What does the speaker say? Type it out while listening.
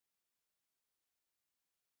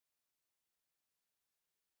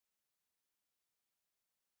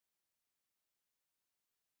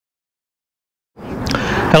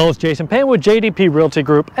Hello, it's Jason Payne with JDP Realty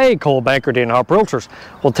Group, a Coldwell Banker D & Harp Realtors.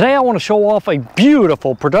 Well, today I want to show off a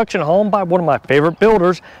beautiful production home by one of my favorite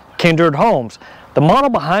builders, Kindred Homes. The model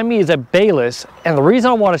behind me is a Bayliss, and the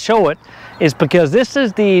reason I want to show it is because this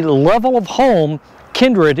is the level of home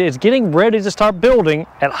Kindred is getting ready to start building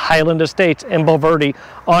at Highland Estates in Bulverde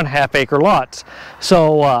on half-acre lots.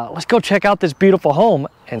 So let's go check out this beautiful home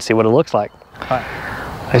and see what it looks like.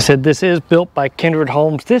 I said this is built by Kindred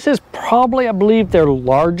Homes. This is probably, I believe, their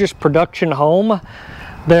largest production home.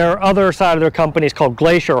 Their other side of their company is called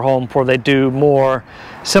Glacier Home, where they do more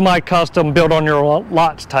semi-custom, build on your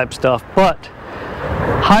lots type stuff. But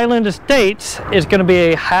Highland Estates is going to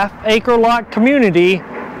be a half-acre lot community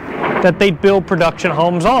that they build production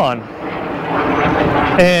homes on.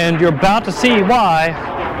 And you're about to see why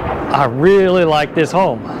I really like this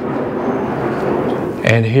home.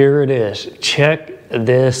 And here it is. Check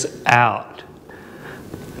this out.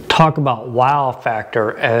 Talk about wow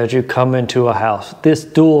factor as you come into a house. This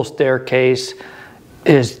dual staircase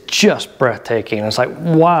is just breathtaking. It's like,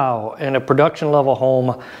 wow, in a production level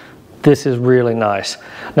home, this is really nice.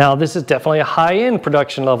 Now, this is definitely a high-end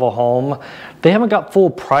production level home. They haven't got full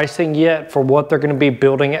pricing yet for what they're going to be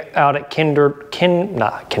building out at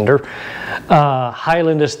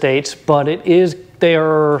Highland Estates, but it is, they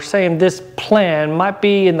are saying this plan might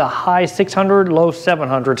be in the high 600, low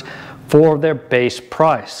 700s for their base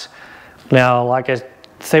price. Now, like I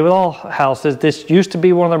say with all houses, this used to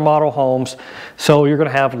be one of their model homes, so you're going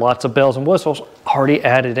to have lots of bells and whistles already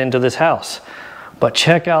added into this house. But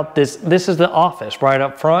check out this. This is the office right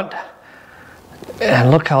up front.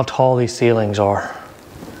 And look how tall these ceilings are.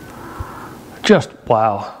 Just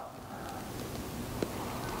wow.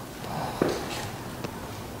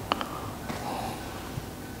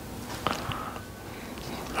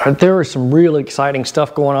 There is some really exciting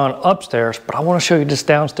stuff going on upstairs, but I want to show you this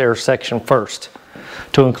downstairs section first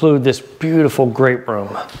to include this beautiful great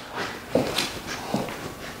room.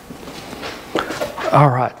 All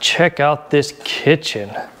right, check out this kitchen.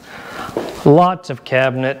 Lots of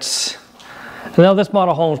cabinets. Now, this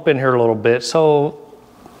model home's been here a little bit, so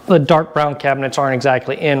the dark brown cabinets aren't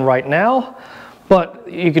exactly in right now, but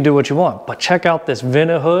you can do what you want. But check out this vent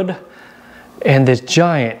hood and this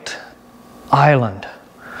giant island.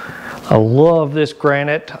 I love this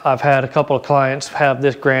granite. I've had a couple of clients have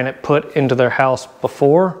this granite put into their house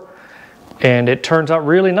before, and it turns out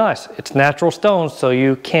really nice. It's natural stones, so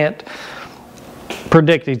you can't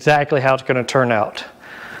predict exactly how it's going to turn out.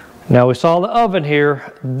 Now, we saw the oven here.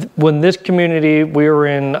 When this community, we were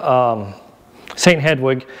in St.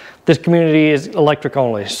 Hedwig, this community is electric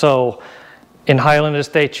only. So in Highland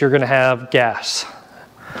Estates, you're going to have gas.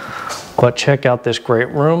 But check out this great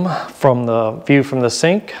room from the view from the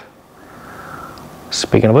sink.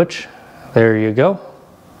 Speaking of which, there you go.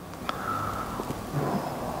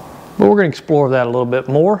 But we're going to explore that a little bit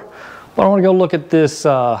more. But I want to go look at this.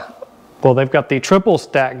 Well, they've got the triple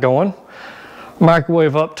stack going.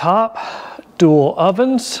 Microwave up top, dual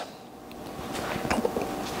ovens.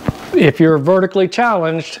 If you're vertically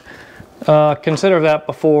challenged, consider that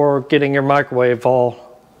before getting your microwave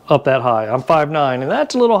all up that high. I'm 5'9", and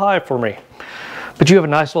that's a little high for me. But you have a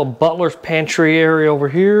nice little butler's pantry area over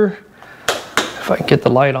here. If I can get the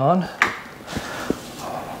light on.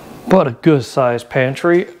 But a good sized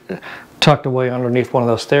pantry tucked away underneath one of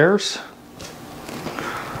those stairs.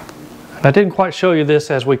 I didn't quite show you this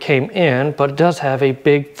as we came in, but it does have a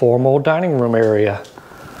big formal dining room area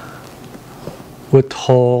with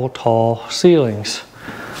tall, tall ceilings.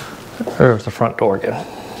 There's the front door again.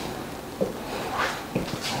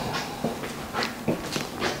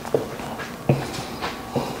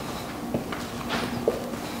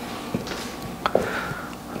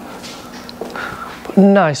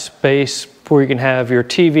 Nice space where you can have your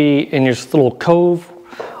TV in your little cove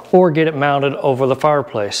or get it mounted over the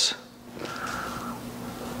fireplace.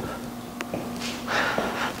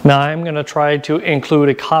 Now, I'm going to try to include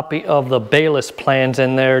a copy of the Bayliss plans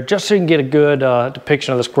in there just so you can get a good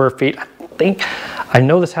depiction of the square feet. I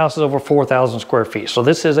know this house is over 4,000 square feet, so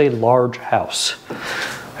this is a large house.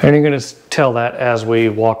 And you're going to tell that as we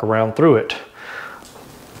walk around through it.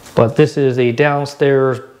 But this is a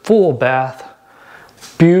downstairs full bath,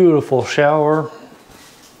 beautiful shower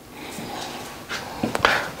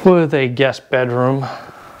with a guest bedroom.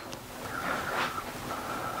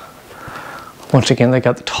 Once again, they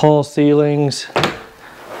got the tall ceilings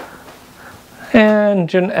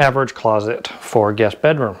and an average closet for a guest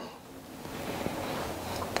bedroom.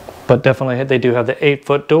 But definitely they do have the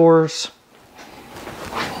 8-foot doors.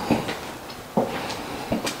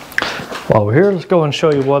 While we're here, let's go and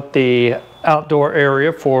show you what the outdoor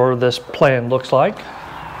area for this plan looks like.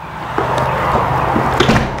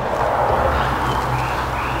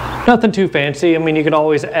 Nothing too fancy. I mean, you could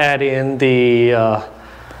always add in the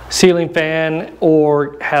ceiling fan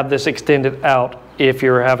or have this extended out if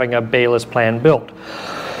you're having a Bayliss Plan built.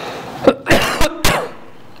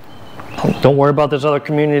 Don't worry about this other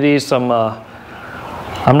communities. I'm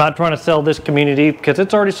not trying to sell this community because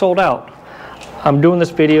it's already sold out. I'm doing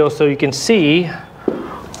this video so you can see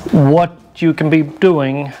what you can be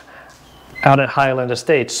doing out at Highland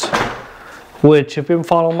Estates, which, if you've been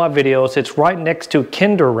following my videos, it's right next to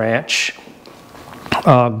Kinder Ranch.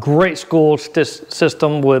 Great school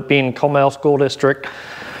system with being Comel School District.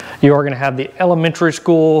 You are going to have the elementary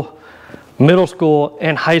school, middle school,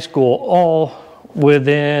 and high school all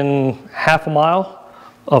within half a mile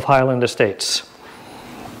of Highland Estates.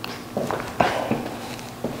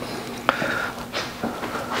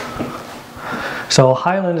 So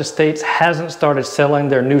Highland Estates hasn't started selling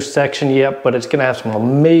their new section yet, but it's going to have some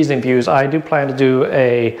amazing views. I do plan to do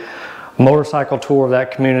a motorcycle tour of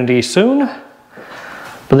that community soon.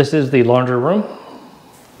 But this is the laundry room.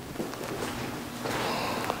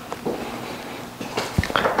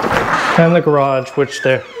 And the garage, which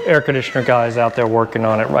the air conditioner guy is out there working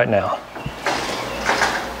on it right now.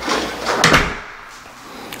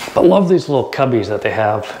 But love these little cubbies that they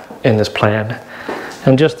have in this plan.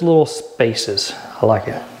 And just little spaces. I like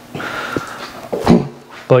it.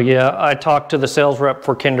 But yeah, I talked to the sales rep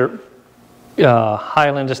for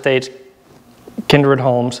Highland Estates, Kindred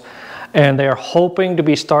Homes, and they are hoping to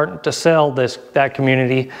be starting to sell that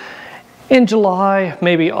community in July,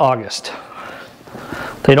 maybe August.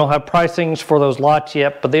 They don't have pricings for those lots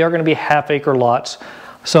yet, but they are going to be half-acre lots.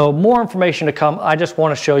 So more information to come. I just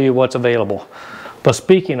want to show you what's available. But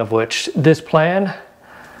speaking of which, this plan,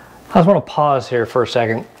 I just want to pause here for a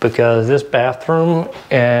second because this bathroom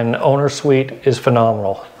and owner's suite is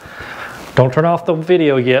phenomenal. Don't turn off the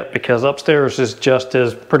video yet because upstairs is just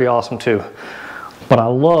as pretty awesome too. But I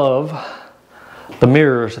love the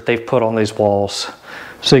mirrors that they've put on these walls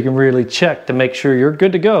so you can really check to make sure you're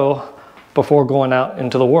good to go before going out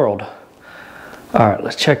into the world. All right,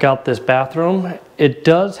 let's check out this bathroom. It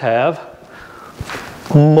does have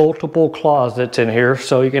multiple closets in here,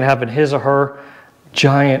 so you can have a his or her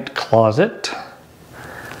giant closet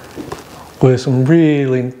with some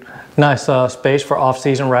really nice space for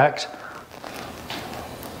off-season racks.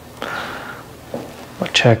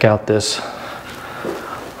 But check out this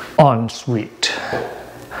ensuite.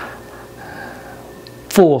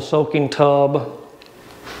 Full soaking tub.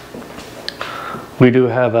 We do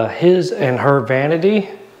have a his and her vanity.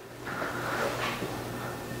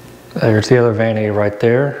 There's the other vanity right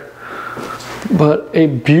there. But a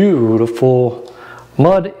beautiful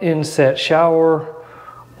mud inset shower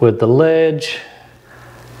with the ledge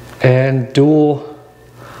and dual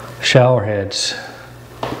shower heads.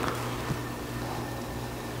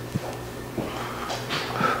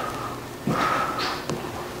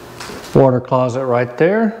 Water closet right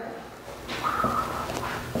there.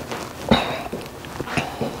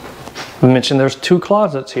 I mentioned there's two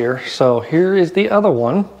closets here, so here is the other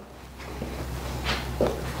one.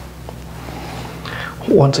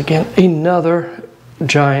 Once again, another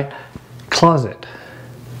giant closet.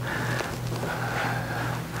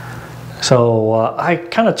 So I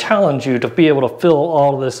kind of challenge you to be able to fill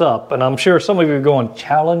all of this up, and I'm sure some of you are going,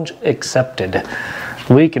 challenge accepted.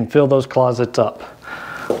 We can fill those closets up.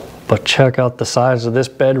 But check out the size of this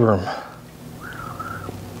bedroom.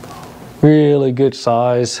 Really good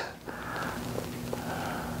size.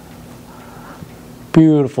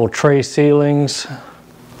 Beautiful tray ceilings.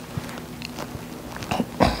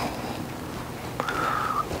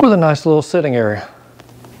 With a nice little sitting area.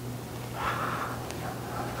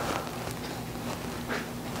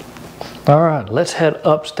 All right, let's head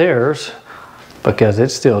upstairs because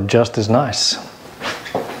it's still just as nice.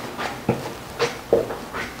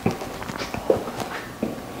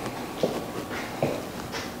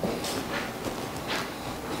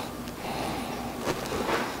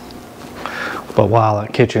 But wow,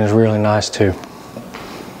 that kitchen is really nice too.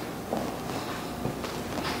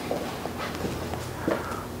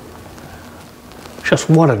 Just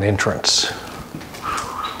what an entrance.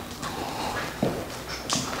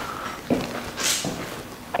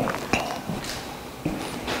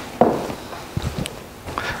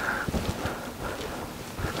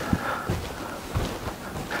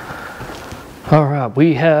 All right,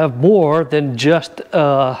 we have more than just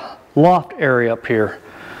a loft area up here.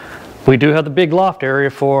 We do have the big loft area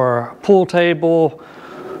for pool table,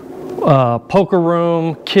 poker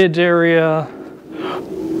room, kids area,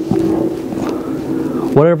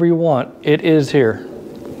 whatever you want, it is here.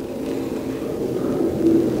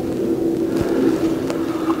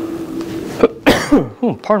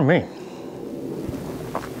 Pardon me.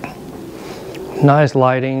 Nice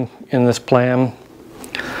lighting in this plan.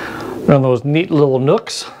 One of those neat little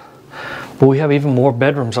nooks. But we have even more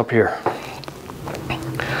bedrooms up here.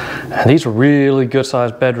 And these are really good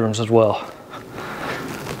sized bedrooms as well.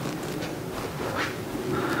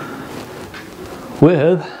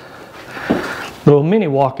 With little mini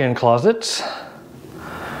walk-in closets.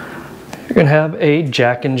 You're going to have a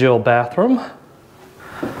Jack and Jill bathroom.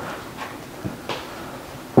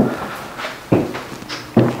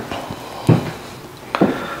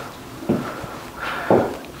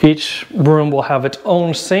 Each room will have its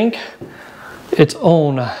own sink, its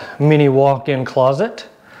own mini walk-in closet,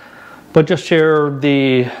 but just share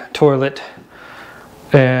the toilet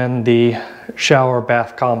and the shower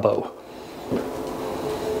bath combo.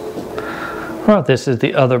 All right, this is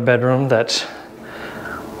the other bedroom that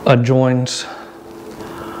adjoins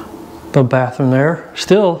the bathroom there.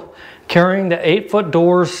 Still carrying the 8-foot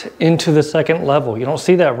doors into the second level. You don't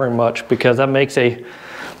see that very much because that makes a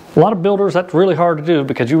lot of builders, that's really hard to do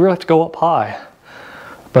because you really have to go up high.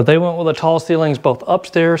 But they went with the tall ceilings both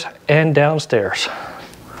upstairs and downstairs.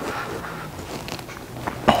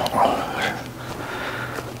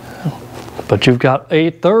 But you've got a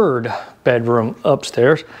third bedroom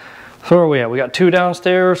upstairs. So where are we at? We got 2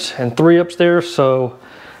 downstairs and 3 upstairs. So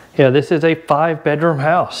yeah, this is a 5-bedroom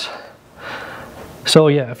house. So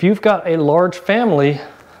yeah, if you've got a large family,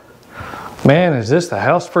 man, is this the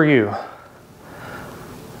house for you.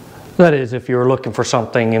 That is, if you're looking for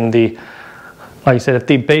something in the, like I said, if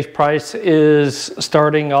the base price is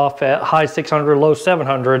starting off at high 600, low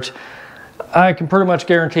 700s, I can pretty much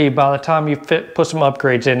guarantee by the time you put some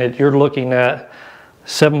upgrades in it, you're looking at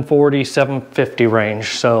 740, 750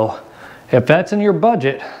 range. So if that's in your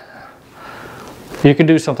budget, you can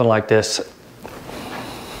do something like this.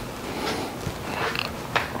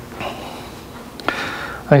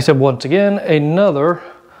 Like I said, once again, another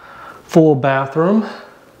full bathroom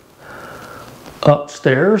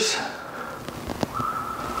upstairs.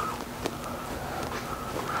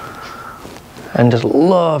 And just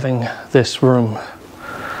loving this room.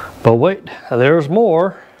 But wait, there's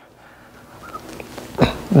more.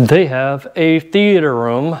 They have a theater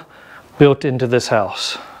room built into this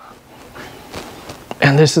house.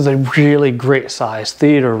 And this is a really great size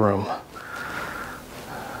theater room.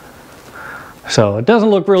 So it doesn't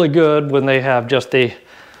look really good when they have just a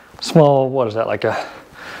small, what is that, like a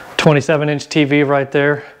 27-inch TV right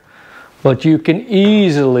there. But you can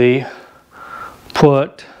easily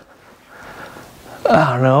put,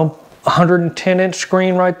 I don't know, 110-inch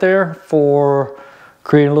screen right there for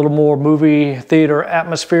creating a little more movie theater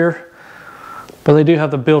atmosphere. But they do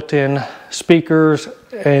have the built-in speakers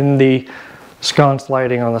and the sconce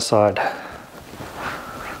lighting on the side.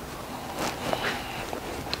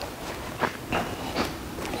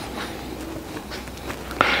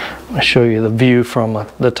 I'll show you the view from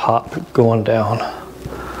the top going down.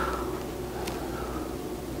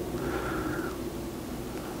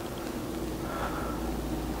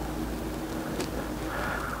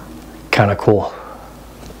 Kind of cool.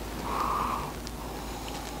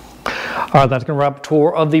 All right, that's going to wrap a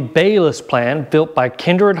tour of the Bayliss Plan built by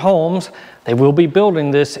Kindred Homes. They will be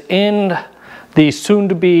building this in the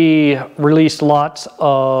soon-to-be released lots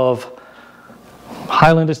of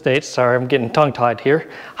Highland Estates. Sorry, I'm getting tongue-tied here.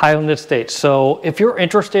 Highland Estates. So if you're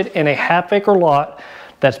interested in a half-acre lot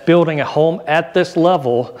that's building a home at this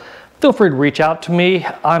level, feel free to reach out to me.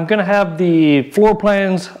 I'm going to have the floor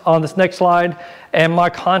plans on this next slide and my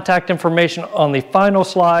contact information on the final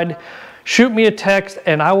slide. Shoot me a text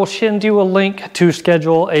and I will send you a link to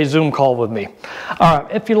schedule a Zoom call with me. All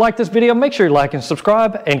right, if you like this video, make sure you like and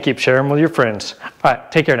subscribe and keep sharing with your friends. All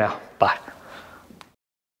right, take care now.